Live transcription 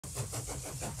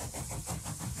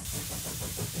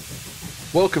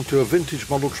Welcome to a vintage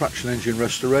model traction engine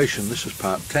restoration. This is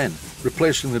part 10,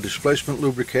 replacing the displacement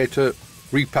lubricator,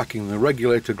 repacking the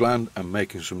regulator gland and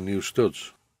making some new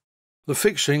studs. The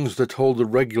fixings that hold the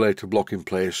regulator block in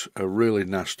place are really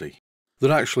nasty.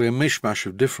 They're actually a mishmash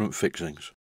of different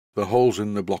fixings. The holes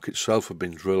in the block itself have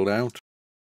been drilled out,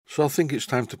 so I think it's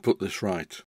time to put this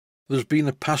right. There's been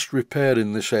a past repair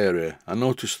in this area. I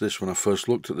noticed this when I first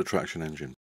looked at the traction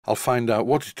engine. I'll find out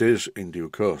what it is in due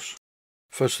course.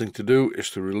 First thing to do is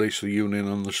to release the unit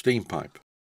on the steam pipe.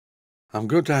 I'm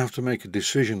going to have to make a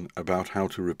decision about how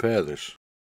to repair this.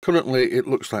 Currently it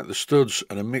looks like the studs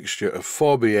are a mixture of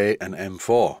 4BA and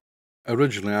M4.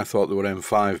 Originally I thought they were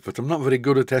M5, but I'm not very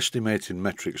good at estimating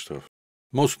metric stuff.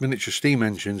 Most miniature steam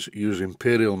engines use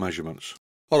imperial measurements,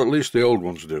 or at least the old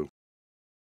ones do.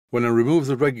 When I remove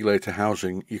the regulator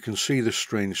housing, you can see the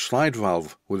strange slide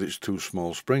valve with its two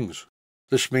small springs.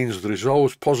 This means there is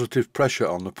always positive pressure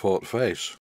on the port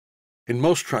face. In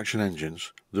most traction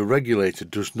engines, the regulator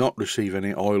does not receive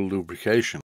any oil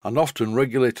lubrication, and often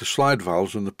regulator slide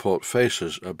valves and the port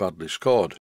faces are badly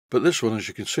scored, but this one, as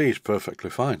you can see, is perfectly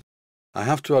fine. I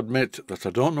have to admit that I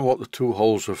don't know what the two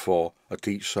holes are for at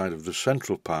each side of the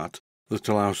central part that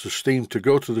allows the steam to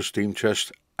go to the steam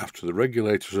chest after the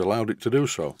regulator has allowed it to do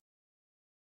so.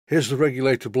 Here's the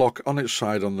regulator block on its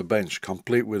side on the bench,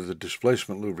 complete with the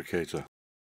displacement lubricator.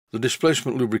 The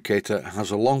displacement lubricator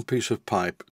has a long piece of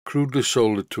pipe crudely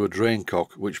soldered to a drain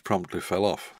cock which promptly fell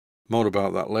off. More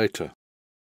about that later.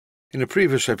 In a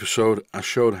previous episode I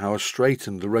showed how I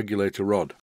straightened the regulator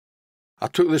rod. I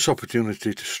took this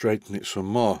opportunity to straighten it some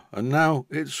more, and now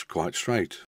it's quite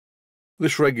straight.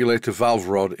 This regulator valve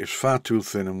rod is far too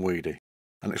thin and weedy,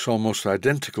 and it's almost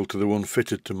identical to the one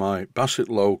fitted to my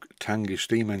Bassett-Lowke Tangy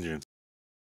steam engine.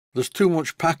 There's too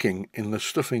much packing in the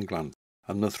stuffing gland,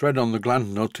 and the thread on the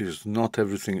gland nut is not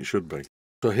everything it should be.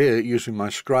 So here, using my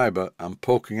scriber, I'm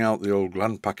poking out the old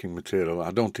gland packing material.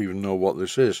 I don't even know what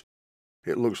this is.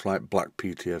 It looks like black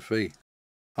PTFE.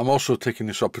 I'm also taking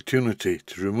this opportunity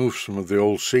to remove some of the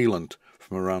old sealant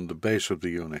from around the base of the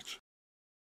unit.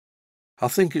 I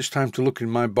think it's time to look in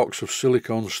my box of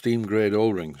silicone steam grade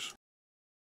O-rings.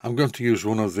 I'm going to use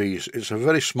one of these. It's a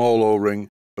very small O-ring,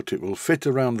 but it will fit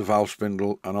around the valve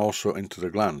spindle and also into the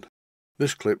gland.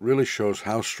 This clip really shows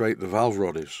how straight the valve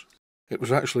rod is. It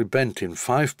was actually bent in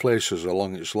 5 places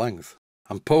along its length.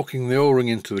 I'm poking the O-ring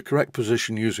into the correct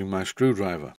position using my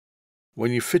screwdriver.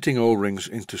 When you're fitting O-rings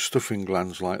into stuffing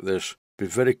glands like this, be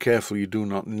very careful you do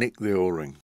not nick the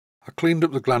O-ring. I cleaned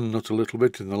up the gland nut a little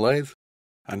bit in the lathe,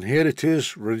 and here it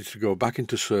is, ready to go back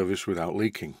into service without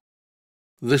leaking.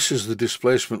 This is the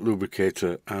displacement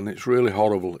lubricator, and it's really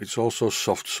horrible. It's also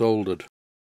soft soldered.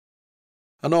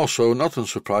 And also, not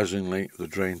unsurprisingly, the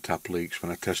drain tap leaks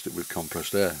when I test it with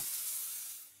compressed air.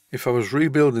 If I was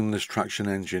rebuilding this traction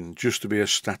engine just to be a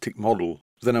static model,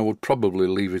 then I would probably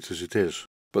leave it as it is.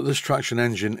 But this traction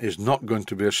engine is not going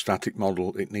to be a static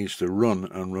model. It needs to run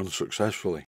and run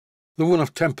successfully. The one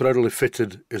I've temporarily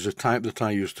fitted is a type that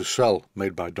I used to sell,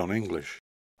 made by Don English,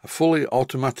 a fully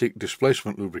automatic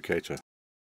displacement lubricator.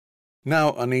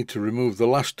 Now I need to remove the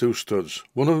last 2 studs.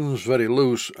 One of them is very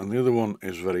loose and the other one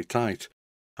is very tight,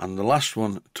 and the last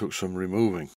one took some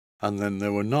removing, and then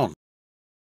there were none.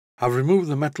 I've removed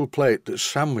the metal plate that's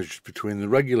sandwiched between the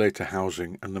regulator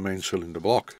housing and the main cylinder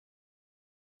block.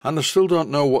 And I still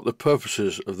don't know what the purpose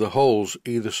is of the holes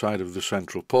either side of the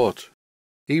central port.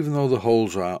 Even though the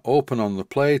holes are open on the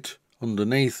plate,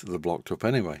 underneath they're blocked up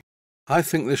anyway. I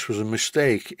think this was a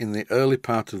mistake in the early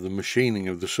part of the machining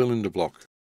of the cylinder block.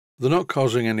 They're not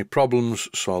causing any problems,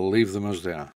 so I'll leave them as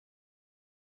they are.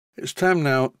 It's time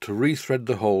now to rethread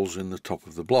the holes in the top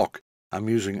of the block. I'm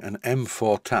using an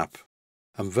M4 tap.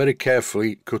 I'm very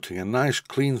carefully cutting a nice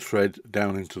clean thread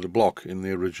down into the block in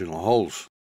the original holes.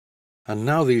 And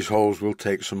now these holes will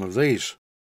take some of these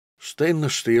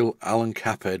stainless steel Allen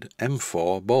Caphead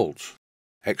M4 bolts.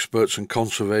 Experts and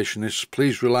conservationists,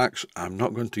 please relax. I'm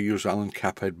not going to use Allen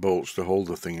Caphead bolts to hold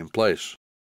the thing in place.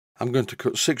 I'm going to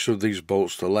cut 6 of these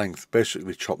bolts to length,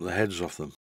 basically chop the heads off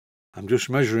them. I'm just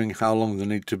measuring how long they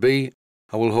need to be.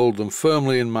 I will hold them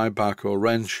firmly in my Barco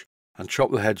wrench and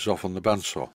chop the heads off on the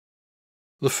bandsaw.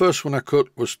 The first one I cut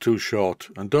was too short,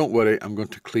 and don't worry, I'm going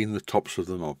to clean the tops of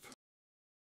them up.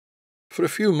 For a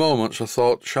few moments I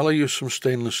thought, shall I use some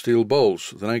stainless steel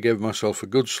bolts? Then I gave myself a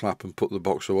good slap and put the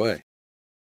box away.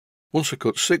 Once I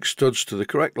cut 6 studs to the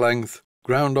correct length,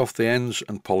 ground off the ends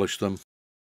and polished them.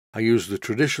 I used the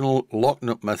traditional lock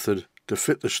nut method to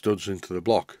fit the studs into the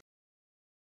block.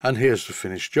 And here's the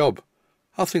finished job.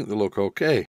 I think they look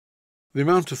okay. The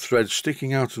amount of thread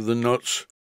sticking out of the nuts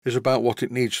is about what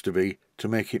it needs to be to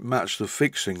make it match the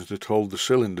fixings that hold the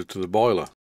cylinder to the boiler.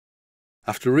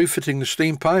 After refitting the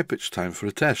steam pipe, it's time for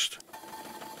a test.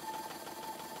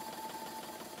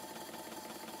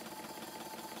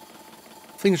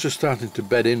 Things are starting to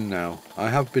bed in now. I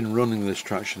have been running this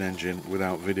traction engine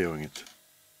without videoing it.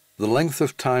 The length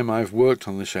of time I've worked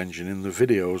on this engine in the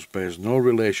videos bears no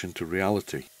relation to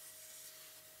reality.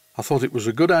 I thought it was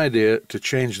a good idea to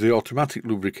change the automatic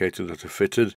lubricator that I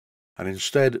fitted and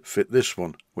instead fit this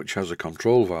one, which has a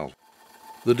control valve.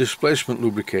 The displacement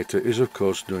lubricator is of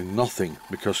course doing nothing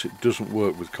because it doesn't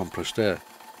work with compressed air.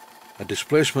 A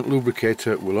displacement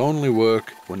lubricator will only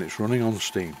work when it's running on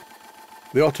steam.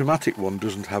 The automatic one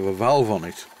doesn't have a valve on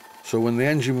it, so when the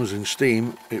engine was in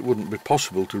steam it wouldn't be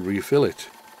possible to refill it.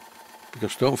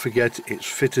 Because don't forget, it's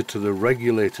fitted to the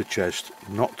regulator chest,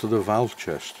 not to the valve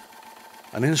chest.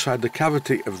 And inside the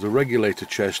cavity of the regulator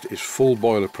chest is full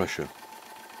boiler pressure.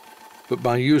 But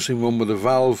by using one with a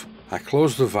valve, I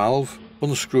close the valve,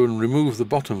 unscrew and remove the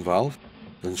bottom valve,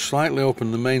 then slightly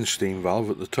open the main steam valve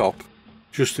at the top,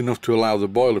 just enough to allow the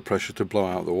boiler pressure to blow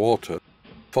out the water,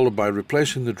 followed by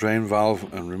replacing the drain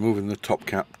valve and removing the top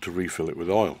cap to refill it with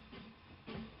oil.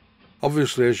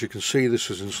 Obviously, as you can see, this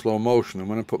is in slow motion, and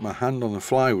when I put my hand on the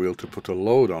flywheel to put a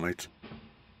load on it,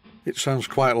 it sounds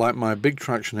quite like my big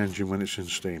traction engine when it's in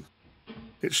steam.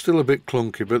 It's still a bit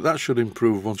clunky, but that should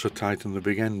improve once I tighten the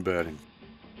big end bearing.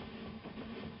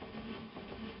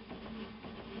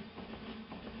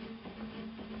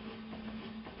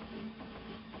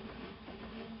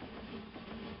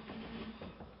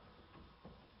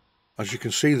 As you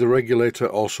can see, the regulator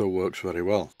also works very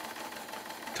well.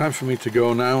 Time for me to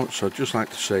go now, so I'd just like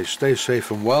to say stay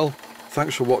safe and well.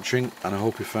 Thanks for watching, and I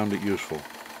hope you found it useful.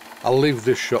 I'll leave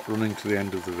this shot running to the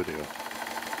end of the video.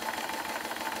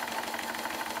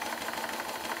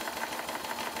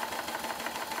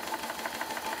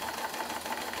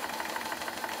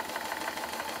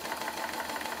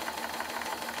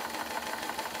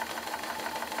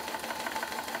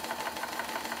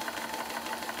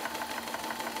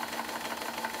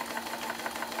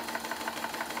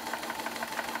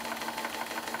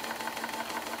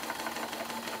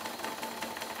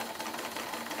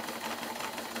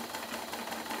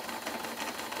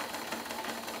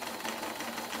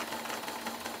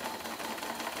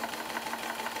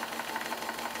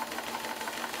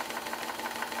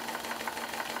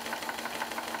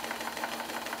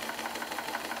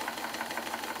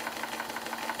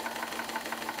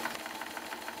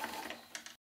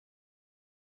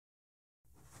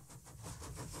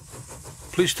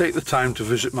 Please take the time to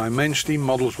visit my Mainsteam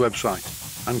Models website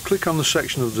and click on the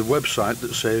section of the website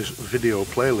that says Video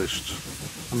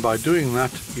Playlists. And by doing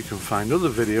that, you can find other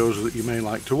videos that you may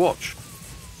like to watch.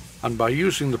 And by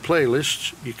using the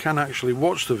playlists, you can actually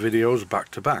watch the videos back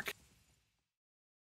to back.